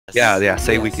Yeah, yeah,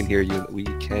 say we can hear you. We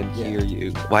can hear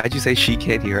you. Why did you say she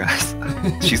can't hear us?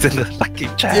 She's in the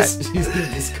fucking chat. She's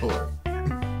in Discord.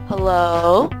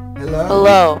 Hello? Hello?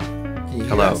 Hello? Can you hear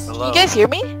Hello. us? Can you guys hear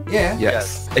me? Yeah.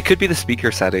 Yes. It could be the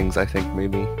speaker settings, I think,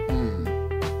 maybe.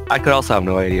 I could also have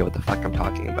no idea what the fuck I'm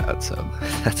talking about, so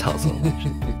that's also an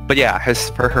option. But yeah,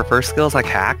 for her first skill is like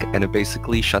hack, and it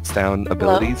basically shuts down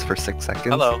abilities for 6 seconds.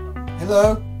 Hello.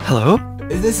 Hello? Hello?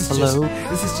 This is Hello?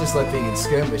 just like being in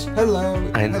skirmish. Hello.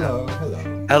 I know.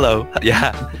 Hello. Hello?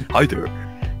 Yeah. Hi there.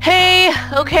 Hey,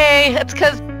 okay, it's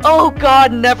cause, oh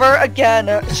god, never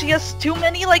again. She has too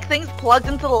many, like, things plugged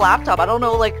into the laptop. I don't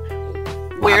know, like,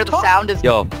 where the sound is.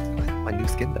 Yo, my new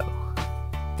skin though.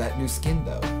 That new skin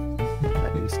though.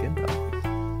 My new skin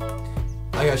though.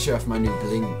 I gotta show off my new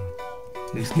bling.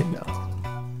 New skin though.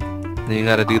 Then you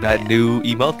gotta do that new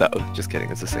emote though. Just kidding,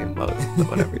 it's the same emote, but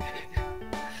whatever.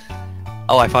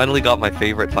 Oh, I finally got my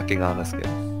favorite fucking Ana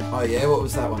skin. Oh yeah, what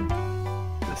was that one?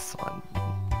 This one.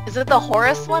 Is it the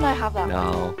Horus one? I have that one.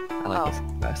 No, I like this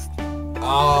best.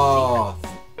 Oh.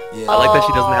 Yeah. I like that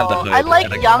she doesn't have the hood. I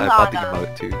like and young I bought the Ana.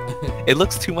 emote too. It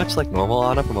looks too much like normal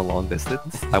Ana from a long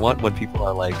distance. I want when people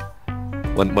are like,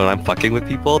 when I'm fucking with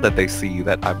people, that they see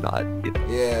that I'm not, you know.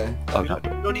 Yeah. I'm not.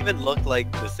 You don't even look like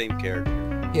the same character.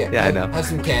 Yeah, I know. Have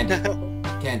some candy.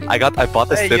 Candy. I bought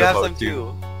the Hey, Sin you have emote some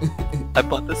too. I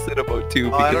bought the Sin emote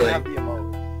too Oh, I because don't like, have the emote.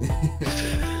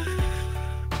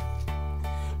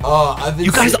 Oh, I've been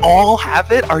you guys all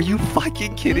have it? Are you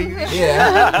fucking kidding me?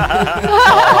 Yeah.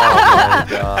 Oh my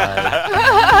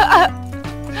god.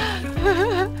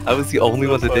 I was the only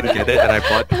one that didn't get it, and I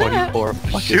bought 24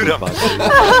 fucking Shoot 'em. bucks.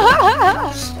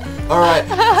 Alright,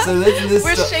 so let's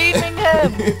We're shaming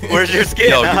him! Where's your skin?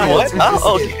 Yo, huh? what? What's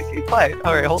Oh, your okay, fine.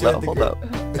 Alright, hold Join up, the hold group. up.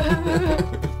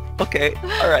 Okay,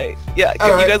 alright. Yeah,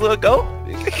 can Alright. you guys wanna go?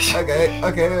 Okay,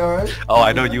 alright. Oh,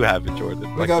 I know you have it,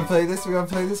 Jordan. We're gonna play this game?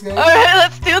 Alright,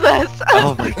 let's do this!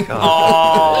 Oh my god. Oh,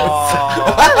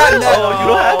 No. Oh, you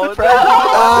don't have it, Fred?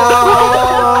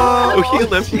 Oh! Oh,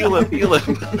 heal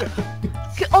him.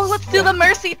 Oh, let's do the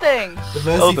mercy thing! The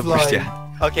mercy Oh, the fly. first, yeah.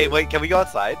 Okay, wait, can we go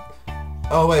outside?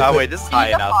 Oh wait, Oh but, wait, this is high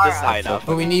Need the enough. This is high fire. enough.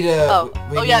 but we need a... Oh,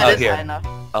 we oh need yeah, Oh, it is here. high enough.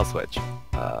 I'll switch.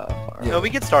 Far. Yeah. No, we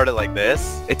can start it like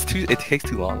this. It takes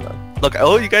too long though. Look,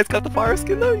 oh, you guys got the fire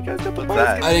skin though? You guys got the What's fire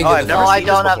that? skin? I didn't Oh, get I've the never No, fire I seen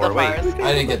don't this have the before. fire Wait, skin.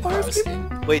 I didn't get the fire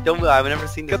skin. wait, don't. I've never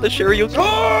seen this. Got the Shiryu.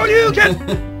 Oh, you get.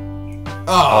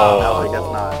 Oh! No, I guess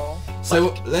not.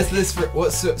 So, let's for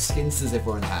what sort of skins does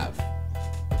everyone have?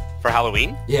 For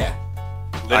Halloween? Yeah.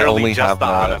 Literally only just have the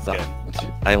Ana the-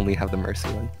 skin. I only have the mercy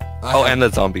one. I Oh, have- and the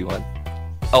zombie one.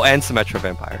 Oh, and Symmetra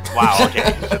Vampire. Wow, okay.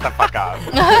 Shut the fuck up.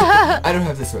 I don't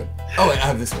have this one. Oh wait, I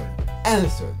have this one. And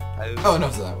this one. Oh, no,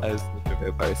 so that I one. have the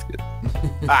Vampire skin.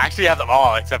 I actually have them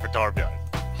all except for Torbjorn.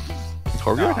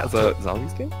 Torbjorn has a zombie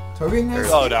skin? Torbjorn has?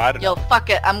 Oh no, I don't know. Yo, fuck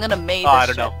it, I'm gonna maid Oh, I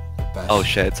this don't know. Bash. Oh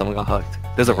shit, someone got hooked.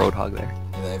 There's a Roadhog there.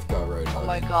 Yeah, they've got road. shit. Oh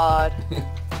my god.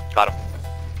 Got him.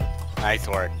 Nice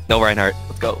work. No, Reinhardt,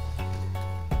 let's go.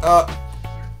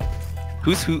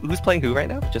 Who's playing who right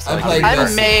now? Just so I'm I can playing remember.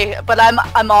 I'm May, but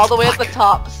I'm all the way at the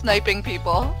top sniping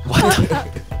people.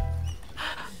 What?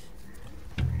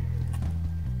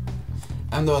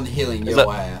 I'm the one healing There's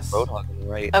your a ass. Roadhog on the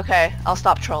right. Okay, I'll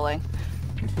stop trolling.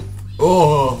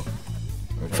 Oh!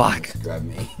 Roadhog Fuck. just grabbed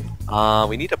me.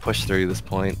 We need to push through this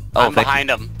point. Oh, I'm thank behind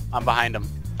him. I'm behind him.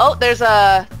 Oh, there's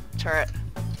a turret.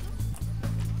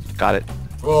 you. Got it.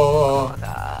 Oh!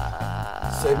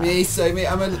 Save me!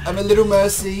 I'm a little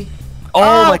mercy. Oh,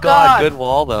 Oh, my god, God. good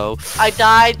wall though. I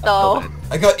died though.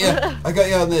 I got you. I got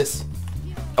you on this.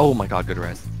 Oh my god, good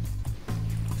res.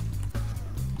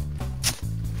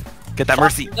 Get that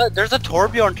mercy. There's a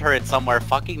Torbjorn turret somewhere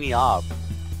fucking me up.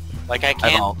 Like I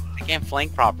know. can't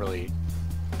flank properly.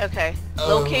 Okay, Oh.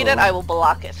 locate it, I will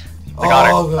block it. I got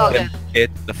her. Oh, God. Okay.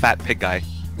 The fat pig guy.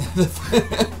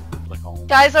 Like, oh.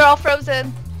 Guys are all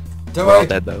frozen. Don't We're all worry.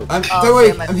 dead though. Don't Oh,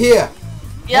 worry. damn it. I'm here.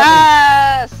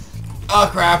 Yes! Oh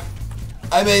crap!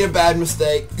 I made a bad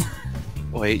mistake.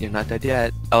 Wait, you're not dead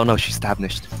yet. Oh no, she's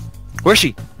stabnished. Where's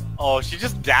she? Oh, she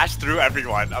just dashed through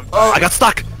everyone. Oh. I got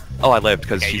stuck! Oh, I lived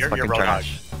because Okay, she's you're fucking Roadhog.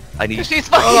 trash. I need... She's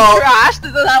fucking Oh. trashed,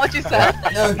 is that what you said?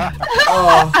 No.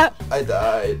 Oh, I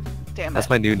died. Damn it. That's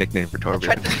my new nickname for I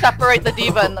tried Torbjorn. to separate the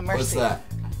diva and the mercy. What's that?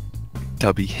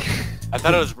 Tubby. I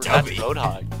thought it was that's Tubby.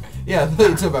 Roadhog. Yeah, I thought you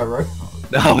were talking about road.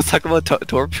 No, I was talking about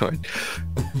Torbjorn.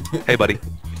 Hey, buddy.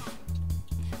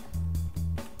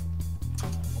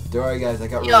 Don't worry guys, I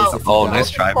got Yo. released. Oh, nice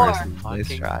try, Four. Mercy.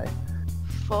 Nice try.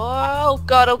 Oh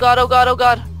god, oh god, oh god, oh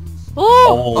god. Ooh!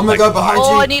 Oh my god, behind you!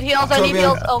 Oh, I need heals, I need Torbjorn.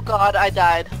 heals. Oh god, I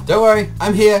died. Don't worry,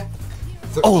 I'm here.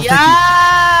 Oh,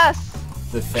 Yes!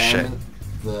 The famine.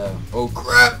 the... Oh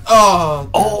crap! Oh!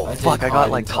 Oh I fuck! did I got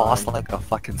hide like in tossed time. like a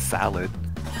fucking salad.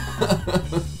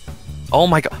 Oh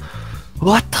my god!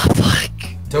 What the fuck?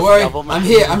 Don't worry, Double I'm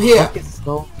here. I'm here. Fuck, it's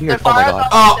so They're weird. Oh far my as god!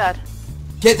 I'm Oh.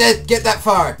 dead. Get that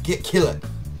fire. Kill it.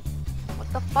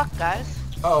 What the fuck, guys?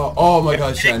 Oh my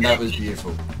god, Shane, that was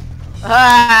beautiful.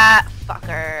 Ah,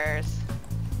 fuckers.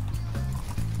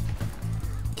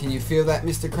 Can you feel that,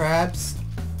 Mr. Krabs?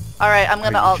 Alright, I'm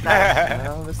gonna alt that.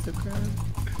 No, Mr.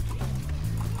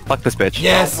 Krabs. Fuck this bitch.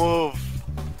 Yes. Don't move.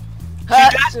 Ah,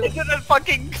 She dashed into the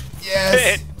fucking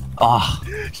Yes. pit. Oh,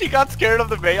 She got scared of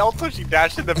the mail, so she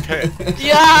dashed in the pit.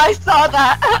 yeah, I saw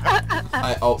that.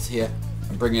 I alt here.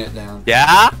 I'm bringing it down.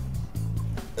 yeah.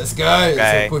 Let's go. Let's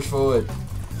Okay. all push forward.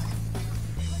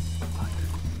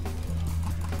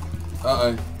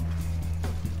 Uh-oh.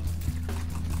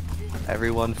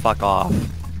 Everyone, fuck off.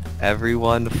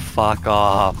 Everyone, fuck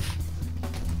off.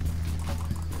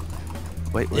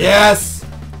 Wait. Yes.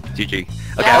 GG. Okay.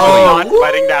 Yeah. Oh. I'm not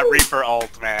letting that Reaper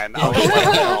ult, man. I was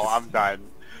like, no, I'm done.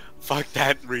 Fuck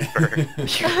that Reaper.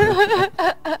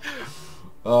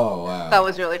 Oh wow. That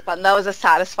was really fun. That was a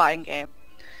satisfying game.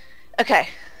 Okay,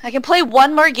 I can play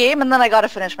one more game and then I gotta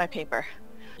finish my paper.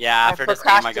 Yeah, after this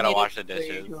game, I gotta procrastinated wash the way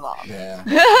dishes. too long. Yeah.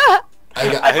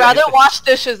 I'd rather wash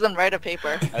dishes than write a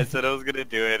paper. I said I was gonna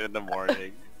do it in the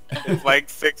morning. It's like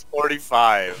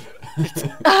 6:45.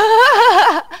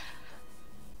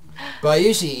 But I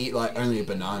usually eat like only a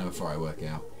banana before I work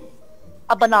out.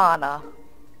 A banana.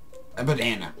 A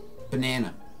banana.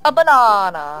 Banana. A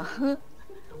banana.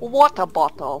 Water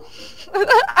bottle.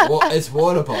 It's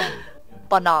water bottle.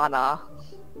 Banana.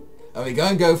 Are we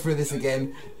going to go through this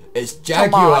again? It's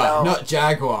Jaguar, Tomato. not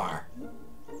Jaguar.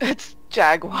 It's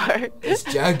Jaguar. It's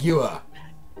Jaguar.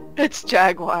 It's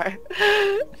Jaguar.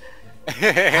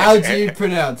 How do you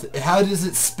pronounce it? How does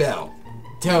it spell?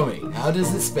 Tell me. How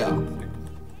does it spell?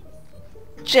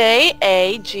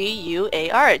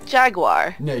 Jaguar.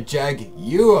 Jaguar. No,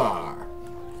 Jaguar.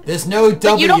 There's no W.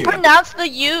 But you don't pronounce the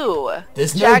U.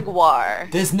 There's no- Jaguar.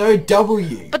 There's no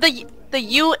W. But the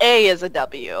UA is a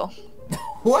W.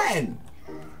 When?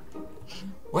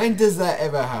 When does that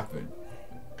ever happen?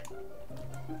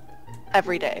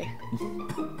 Every day.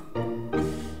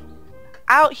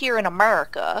 Out here in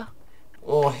America.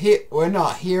 Well, here we're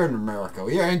not here in America.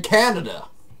 We're in Canada.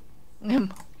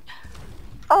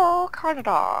 Oh,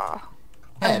 Canada.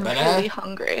 Hey, I'm but really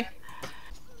hungry.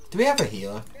 do we have a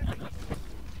healer?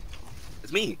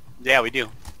 It's me. Yeah, we do.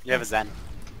 You have a Zen.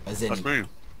 As in, That's me.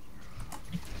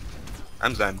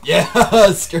 I'm Zen.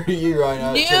 yeah, screw you,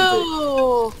 Rhino.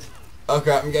 You.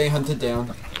 Okay, I'm getting hunted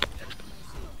down.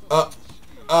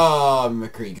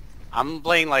 McCree. I'm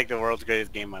playing like the world's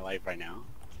greatest game of my life right now.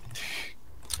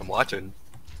 I'm watching.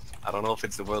 I don't know if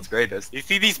it's the world's greatest. You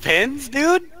see these pins,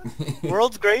 dude?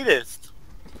 World's greatest.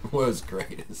 World's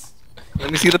greatest. Let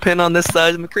me see the pin on this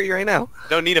side of McCree right now.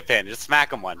 Don't need a pin. Just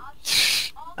smack him one.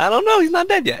 I don't know. He's not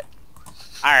dead yet.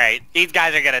 All right, these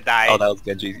guys are gonna die. Oh, that was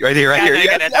Genji. Right here, right Guys here. are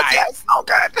Yes, gonna yes, die. yes. Oh,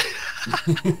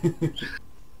 God.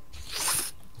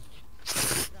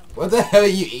 What the hell are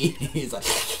you eating? He's like...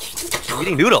 I'm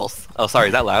eating noodles. Oh, sorry.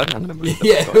 Is that loud? I'm gonna move.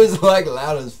 Yeah, it was like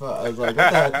loud as fuck. I was like,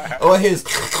 what the hell? Oh, here's...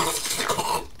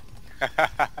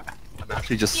 I'm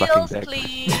actually just sucking Heals, dick.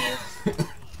 please.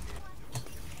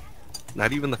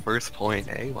 Not even the first point,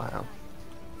 eh? Wow.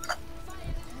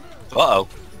 Uh-oh.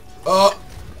 Oh!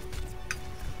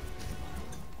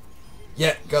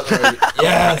 Yeah, got the road.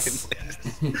 Yes!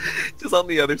 Just on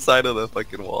the other side of the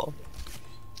fucking wall.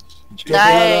 Nice.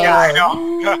 Yeah, I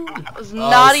know. It was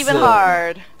not even sick.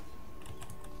 hard.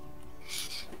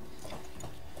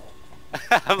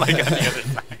 I'm like on the other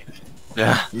side.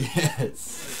 Yeah.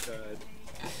 Yes!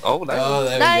 Oh, nice. Oh,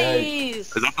 there we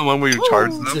Nice. Is that the one where you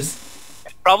charge them? go. Just...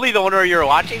 Probably the one where you were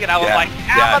watching, and I was Yeah. like,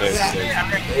 Yeah, let's it is.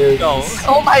 There it go. is.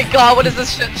 Oh my god, what is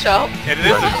this shit show? It is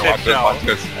a shit show. Watch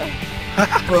this.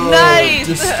 Oh, Nice.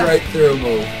 Just straight through them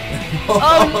all.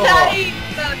 Oh, nice!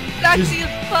 That's sexy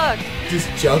as fuck. Just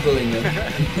juggling them.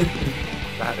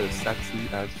 That is sexy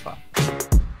as fuck.